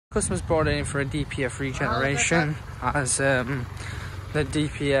Customers brought it in for a DPF regeneration as the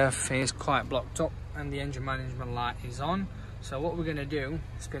DPF is quite blocked up and the engine management light is on. So what we're going to do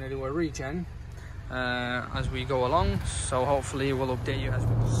is going to do a regen as we go along. So hopefully we'll update you as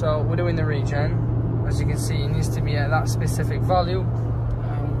we go. So we're doing the regen. As you can see, it needs to be at that specific value.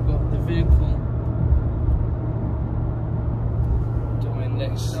 We've got the vehicle doing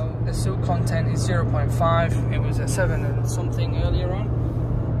this. So the silk content is 0.5. It was at 7 and something earlier on.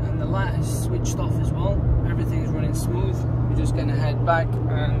 The light is switched off as well. Everything's running smooth. We're just going to head back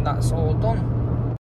and that's all done.